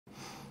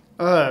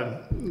Uh,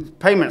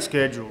 Payment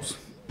schedules,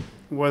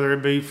 whether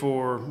it be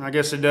for, I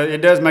guess it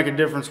does make a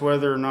difference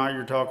whether or not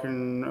you're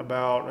talking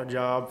about a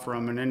job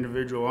from an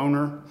individual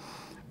owner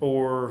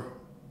or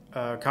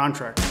a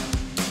contractor.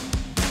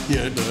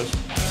 Yeah, it does.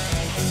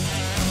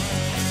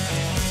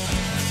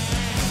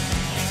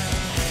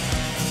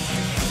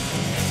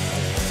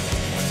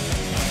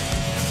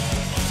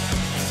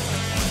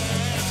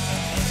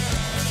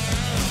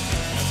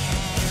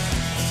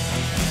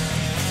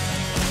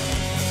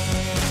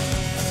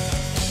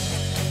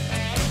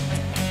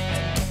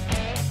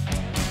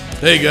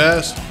 Hey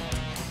guys,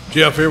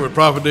 Jeff here with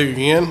ProfitDig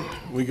again.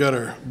 We got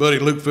our buddy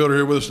Luke Fielder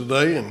here with us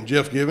today, and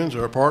Jeff Gibbons,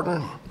 our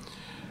partner.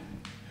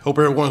 Hope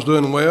everyone's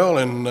doing well.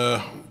 And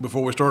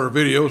before we start our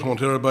videos, I want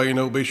to tell everybody,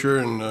 be sure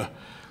and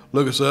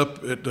look us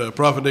up at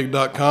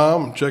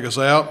ProfitDig.com. Check us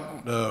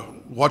out.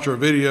 Watch our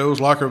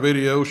videos, like our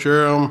videos,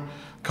 share them,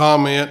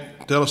 comment,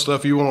 tell us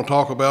stuff you want to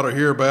talk about or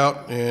hear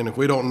about. And if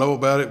we don't know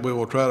about it, we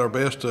will try our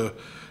best to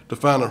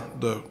find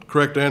the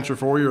correct answer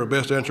for you, or the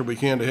best answer we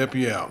can to help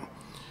you out.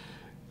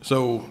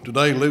 So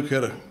today Luke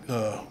had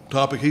a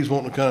topic he's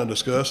wanting to kind of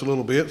discuss a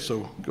little bit,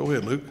 so go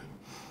ahead, Luke.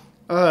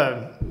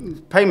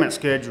 Payment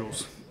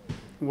schedules,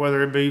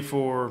 whether it be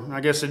for, I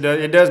guess it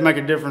does make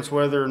a difference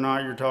whether or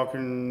not you're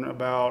talking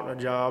about a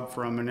job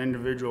from an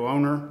individual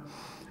owner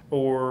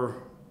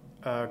or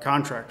a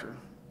contractor.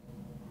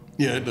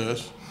 Yeah, it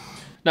does.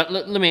 Now,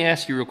 let me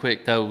ask you real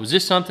quick, though. Was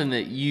this something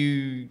that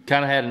you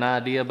kind of had an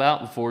idea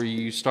about before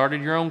you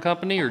started your own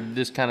company, or did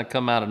this kind of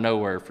come out of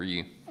nowhere for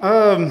you?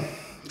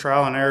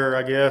 Trial and error,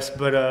 I guess,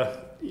 but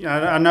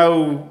I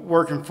know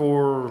working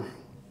for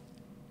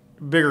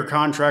bigger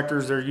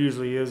contractors, there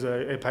usually is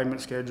a payment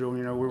schedule.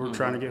 We were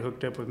trying to get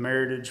hooked up with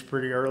Meritage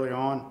pretty early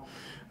on.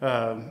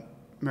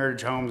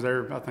 Meritage Homes,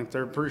 I think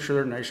they're pretty sure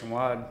they're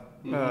nationwide.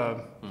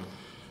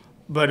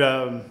 But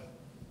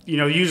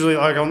usually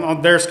like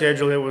on their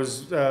schedule, it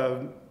was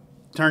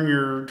turn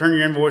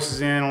your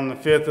invoices in on the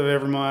 5th of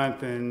every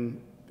month,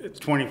 and it's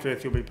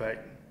 25th you'll be paid.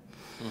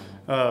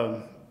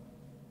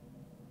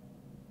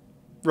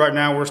 Right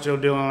now, we're still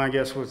dealing, I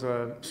guess, with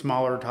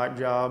smaller type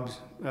jobs,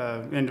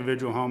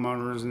 individual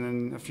homeowners, and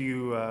then a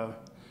few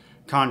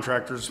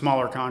contractors,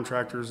 smaller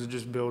contractors that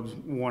just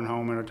build one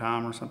home at a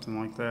time or something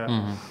like that.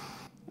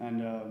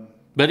 And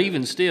but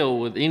even still,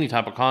 with any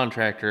type of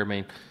contractor, I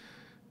mean,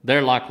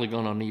 they're likely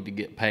going to need to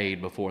get paid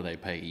before they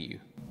pay you.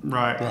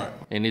 Right.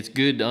 And it's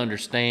good to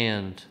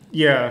understand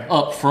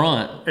up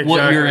front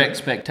what your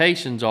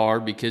expectations are,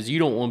 because you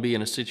don't want to be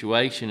in a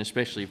situation,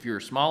 especially if you're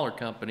a smaller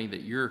company,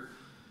 that you're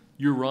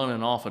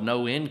running off of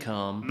no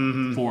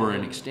income for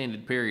an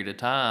extended period of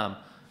time.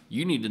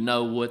 You need to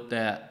know what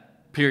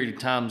that period of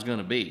time is going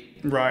to be.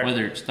 Right.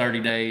 Whether it's 30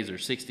 days or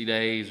 60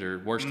 days or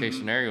worst case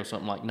scenario,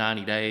 something like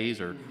 90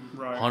 days or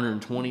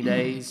 120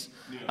 days.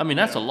 I mean,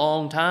 that's a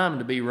long time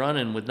to be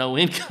running with no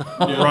income.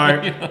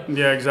 Right.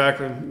 Yeah,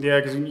 exactly.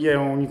 Yeah, because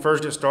when you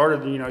first get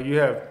started,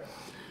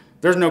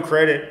 there's no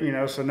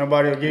credit, so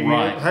nobody will give you,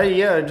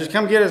 hey, just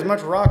come get as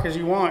much rock as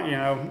you want,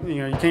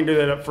 you can't do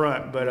that up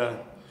front,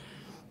 but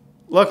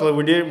luckily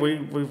we did. We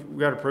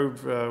got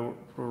approved for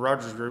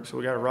Rogers Group, so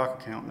we got a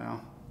rock account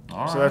now.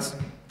 All so right.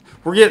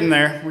 We're getting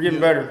there. We're getting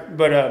better.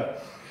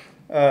 But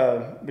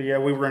yeah,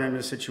 we've run into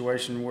a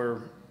situation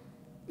where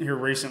here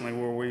recently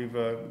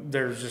where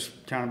there's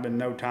just kind of been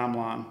no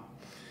timeline,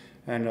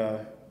 and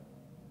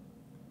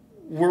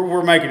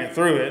we're making it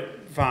through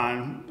it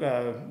fine.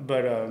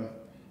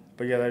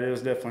 But yeah, that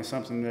is definitely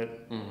something that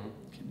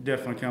could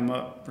definitely come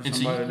up for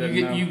somebody that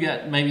doesn't know. You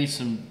got maybe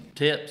some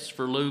tips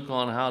for Luke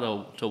on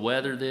how to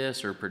weather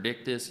this or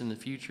predict this in the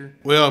future?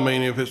 Well, I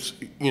mean, if it's,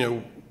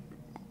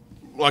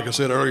 like I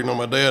said earlier,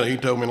 my dad, he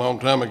told me a long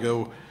time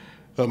ago,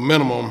 a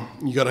minimum,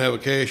 you got to have a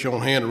cash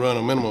on hand to run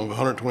a minimum of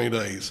 120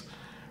 days.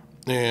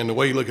 And the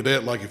way you look at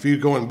that, like if you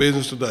go in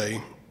business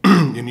today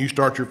and you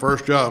start your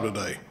first job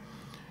today,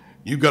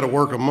 you've got to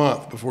work a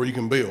month before you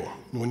can bill.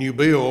 When you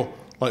bill,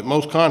 like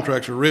most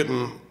contracts are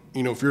written,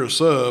 if you're a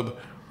sub,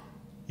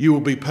 you will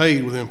be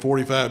paid within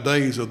 45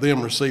 days of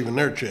them receiving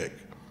their check.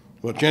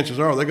 Well, chances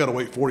are they got to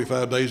wait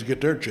 45 days to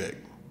get their check.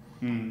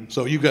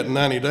 So you've got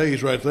 90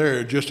 days right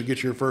there just to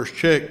get your first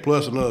check,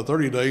 plus another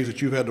 30 days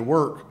that you've had to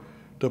work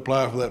to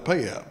apply for that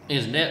payout.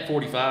 Is net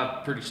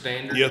 45 pretty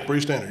standard? Yeah,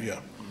 pretty standard, yeah.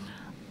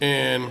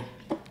 And,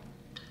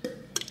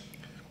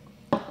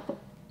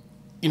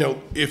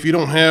 if you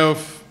don't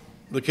have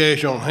the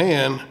cash on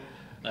hand,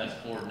 that's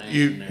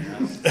coordination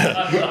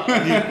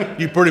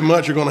you pretty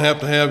much are going to have,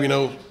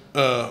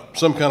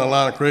 some kind of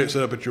line of credit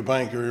set up at your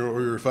bank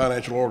or your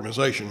financial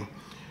organization,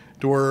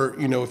 to where,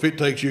 if it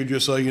takes you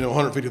just say,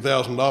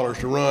 $150,000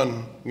 to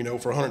run,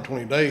 for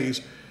 120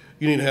 days,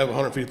 you need to have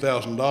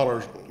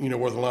 $150,000,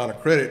 worth of line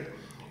of credit.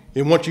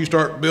 And once you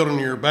start building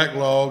your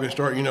backlog and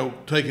start,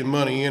 taking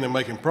money in and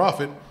making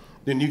profit,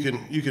 then you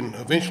can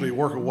eventually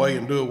work away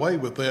and do away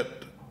with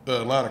that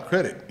line of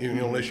credit,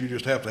 unless you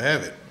just have to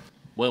have it.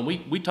 Well,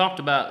 we talked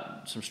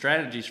about some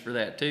strategies for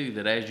that too,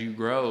 that as you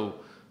grow,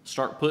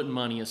 start putting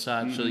money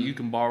aside so that you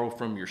can borrow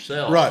from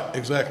yourself. Right,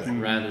 exactly.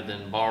 Rather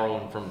than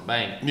borrowing from the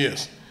bank.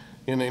 Yes.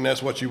 and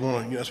that's what you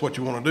want to. That's what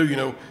you want to do. You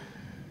know,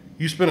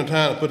 you spend the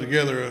time to put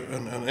together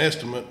an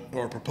estimate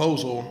or a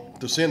proposal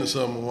to send to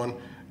someone.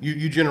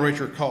 You generate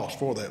your cost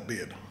for that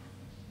bid.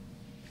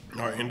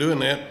 All right, in doing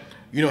that,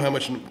 you know how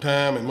much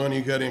time and money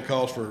you got in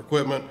cost for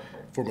equipment,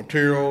 for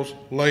materials,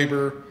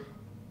 labor,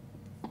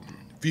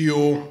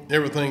 fuel,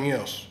 everything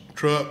else,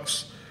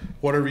 trucks,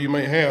 whatever you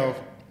may have.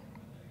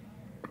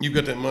 You've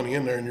got that money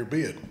in there in your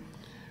bid.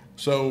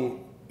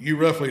 So you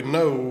roughly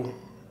know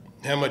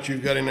how much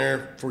you've got in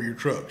there for your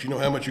trucks. You know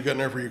how much you got in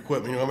there for your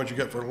equipment. You know how much you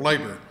got for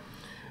labor.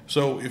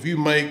 So if you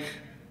make,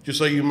 just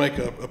say you make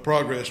a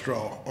progress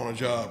draw on a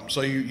job,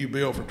 say you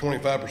bill for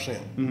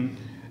 25%.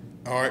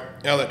 All right,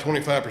 out of that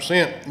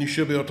 25%, you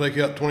should be able to take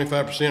out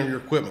 25% of your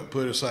equipment,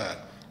 put it aside.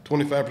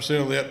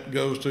 25% of that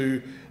goes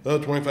to, the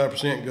other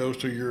 25% goes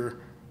to your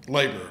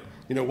labor.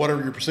 You know,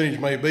 whatever your percentage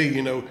may be,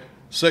 you know,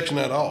 section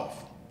that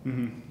off.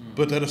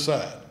 Put that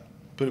aside.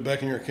 Put it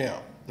back in your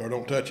account, or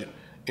don't touch it.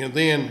 And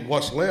then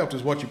what's left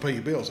is what you pay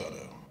your bills out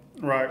of.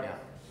 Right.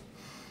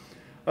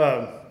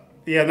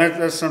 Yeah,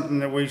 that's something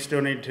that we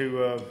still need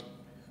to,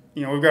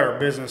 you know, we've got our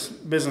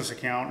business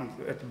account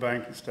at the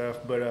bank and stuff,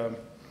 but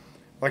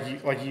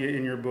like you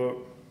in your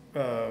book,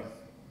 I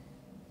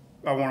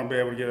want to be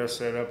able to get us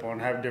set up on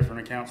have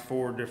different accounts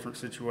for different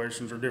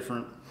situations or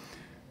different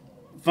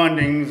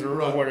fundings or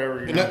whatever.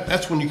 And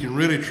that's when you can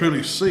really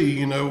truly see,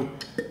 you know,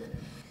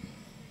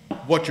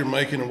 what you're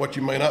making and what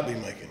you may not be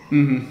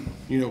making.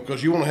 You know,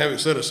 because you want to have it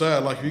set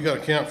aside. Like if you got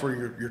an account for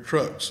your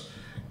trucks,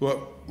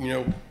 well, you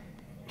know,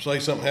 say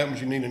something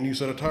happens, you need a new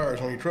set of tires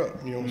on your truck.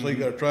 You know, say you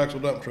got a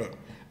triaxle dump truck,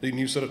 need a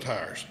new set of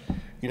tires.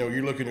 You know,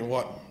 you're looking at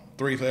what,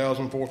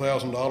 $3,000,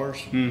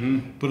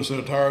 $4,000. Put a set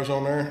of tires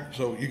on there,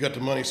 so you got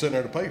the money sitting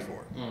there to pay for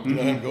it. You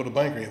don't have to go to the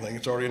bank or anything;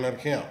 it's already in that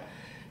account.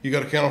 You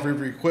got to account for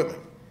every equipment.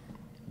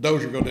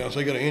 Dozer go down, say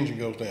you got an engine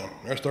goes down,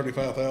 that's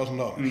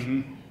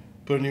 $35,000.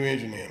 Put a new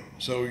engine in,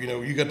 so you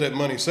know you got that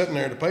money sitting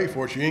there to pay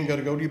for it. You ain't got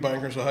to go to your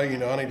banker and say, hey, you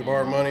know, I need to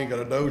borrow money. Got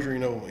a Dozer, you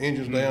know,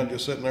 engine's down,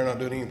 just sitting there not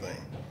doing anything.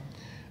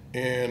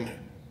 And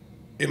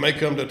it may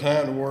come to a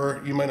time to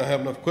where you may not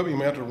have enough equipment. You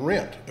may have to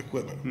rent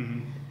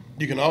equipment.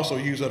 You can also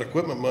use that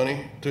equipment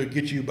money to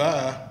get you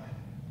by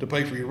to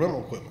pay for your rental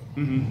equipment.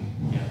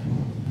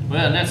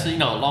 Well, and that's, you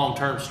know, a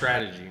long-term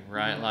strategy,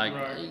 right?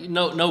 Like,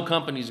 no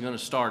company's going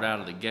to start out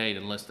of the gate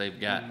unless they've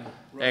got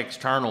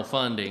external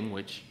funding,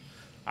 which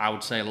I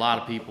would say a lot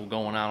of people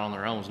going out on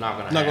their own is not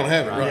going to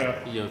have it.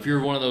 Right? You know, if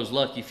you're one of those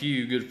lucky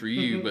few, good for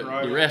you.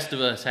 But the rest of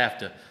us have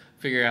to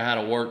figure out how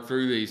to work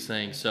through these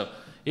things. So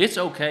it's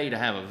okay to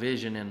have a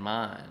vision in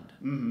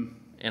mind.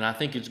 And I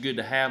think it's good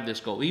to have this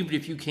goal, even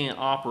if you can't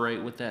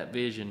operate with that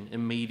vision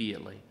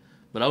immediately.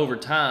 But over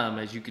time,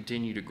 as you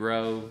continue to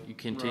grow, you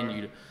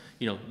continue to,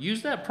 you know,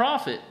 use that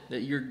profit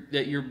that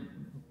you're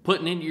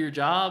putting into your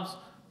jobs.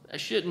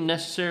 That shouldn't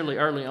necessarily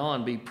early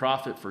on be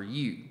profit for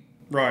you.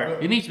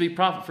 It needs to be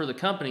profit for the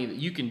company that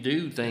you can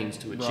do things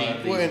to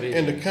achieve these visions.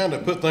 And to kind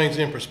of put things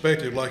in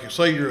perspective, like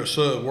say you're a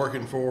sub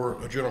working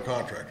for a general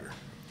contractor.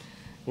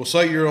 Well,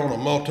 say you're on a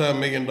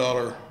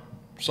multi-million-dollar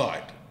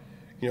site.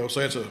 You know,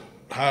 say it's a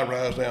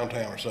high-rise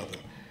downtown or something.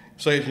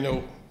 Say it's, you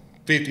know,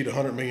 $50 to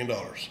 $100 million.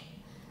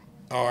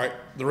 All right,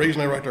 the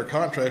reason they write their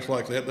contracts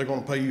like that, they're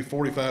going to pay you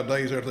 45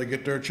 days after they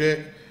get their check.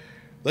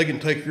 They can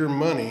take your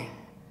money,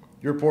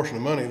 your portion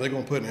of money, they're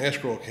going to put in an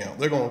escrow account.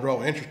 They're going to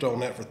draw interest on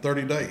that for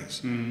 30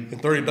 days. In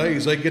 30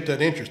 days, they get that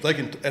interest. They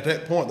can, at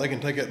that point, they can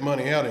take that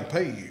money out and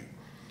pay you.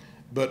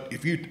 But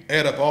if you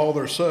add up all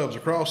their subs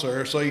across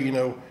there, say, you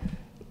know,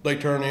 they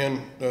turn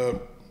in a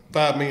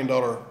 $5 million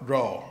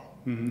draw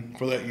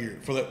for that year,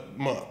 for that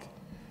month.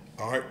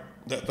 All right,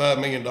 that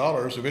 $5 million,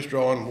 if it's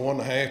drawing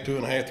 1.5%,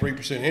 2.5%,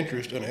 3%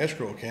 interest in an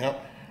escrow account,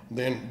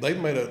 then they've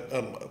made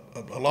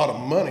a lot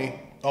of money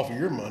off of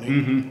your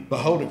money by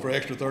holding it for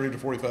extra 30 to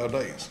 45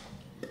 days.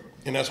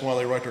 And that's why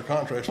they write their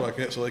contracts like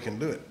that, so they can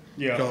do it.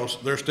 Because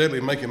they're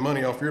steadily making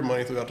money off your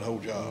money throughout the whole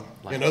job.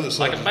 Like, and other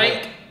like a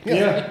bank.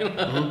 Yeah,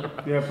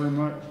 pretty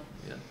much.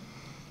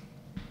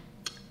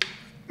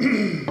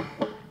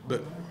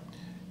 But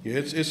yeah,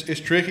 it's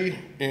tricky,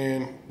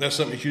 and that's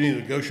something that you need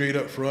to negotiate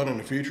up front in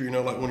the future. You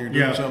know, like when you're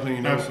doing something,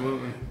 you know,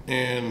 absolutely,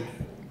 and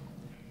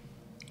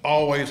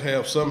always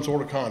have some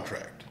sort of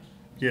contract.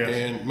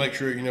 And make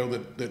sure you know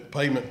that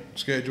payment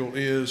schedule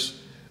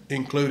is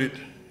included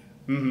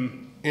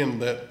in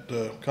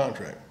that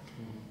contract.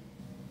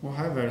 We'll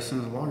have that as soon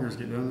as the lawyers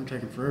get done. They're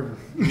taking forever.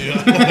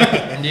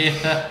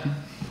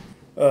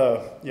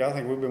 I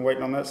think we've been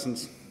waiting on that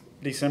since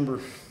December.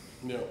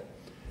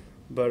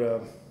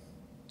 But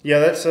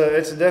it's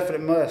a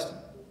definite must.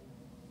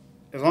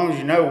 As long as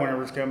you know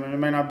whenever it's coming. It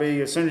may not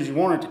be as soon as you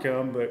want it to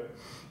come, but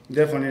you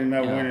definitely need to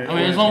know when it. I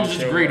mean, as long as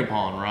it's agreed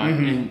upon, right?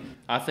 And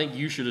I think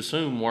you should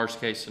assume worst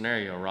case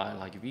scenario, right?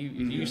 Like if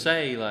you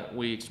say like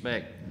we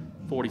expect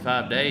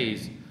 45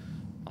 days,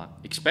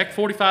 expect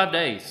 45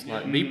 days.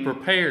 Like be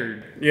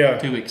prepared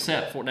to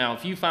accept. Now,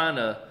 if you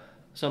find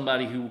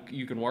somebody who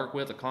you can work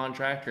with, a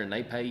contractor, and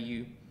they pay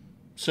you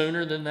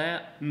sooner than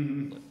that,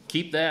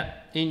 keep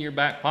that in your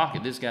back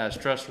pocket. This guy's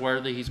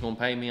trustworthy. He's going to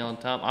pay me on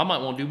time. I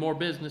might want to do more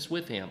business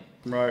with him.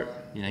 Right.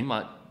 You know, he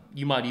might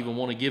you might even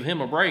want to give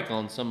him a break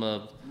on some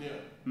of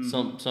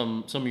some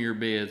of your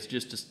bids,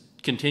 just to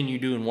continue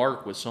doing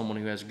work with someone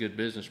who has a good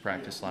business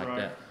practice like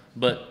that.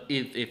 But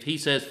if he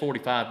says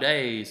 45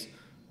 days,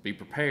 be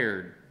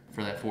prepared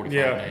for that 45 days.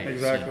 Yeah,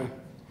 exactly.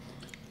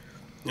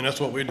 And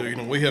that's what we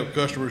do. We have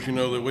customers,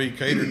 that we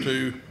cater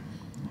to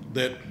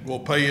that will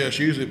pay us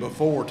usually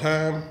before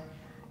time.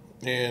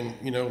 And,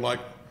 like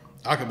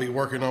I could be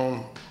working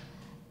on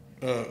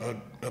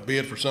a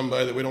bid for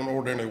somebody that we don't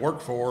ordinarily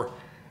work for.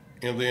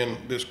 And then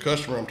this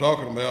customer I'm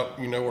talking about,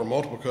 or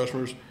multiple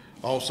customers,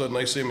 all of a sudden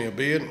they send me a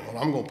bid. Well,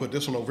 I'm going to put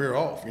this one over here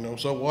off,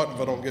 so what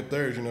if I don't get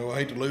theirs? I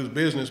hate to lose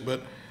business,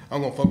 but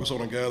I'm going to focus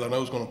on a guy that I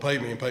know is going to pay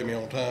me and pay me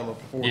on time or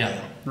before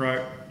time.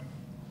 Right.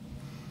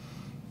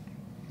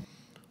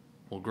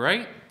 Well,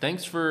 great.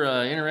 Thanks for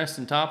an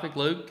interesting topic,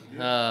 Luke.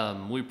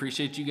 We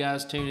appreciate you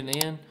guys tuning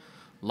in.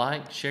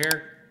 Like,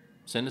 share,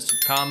 send us some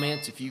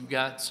comments if you've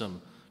got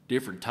some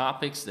different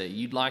topics that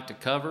you'd like to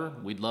cover.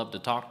 We'd love to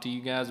talk to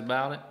you guys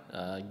about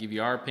it, give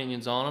you our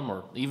opinions on them,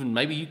 or even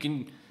maybe you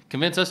can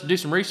convince us to do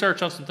some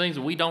research on some things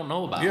that we don't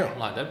know about. Yeah.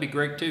 That'd be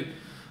great too.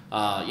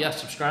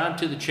 Subscribe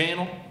to the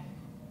channel.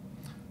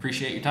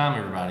 Appreciate your time,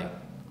 everybody.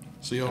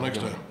 See y'all next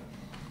time.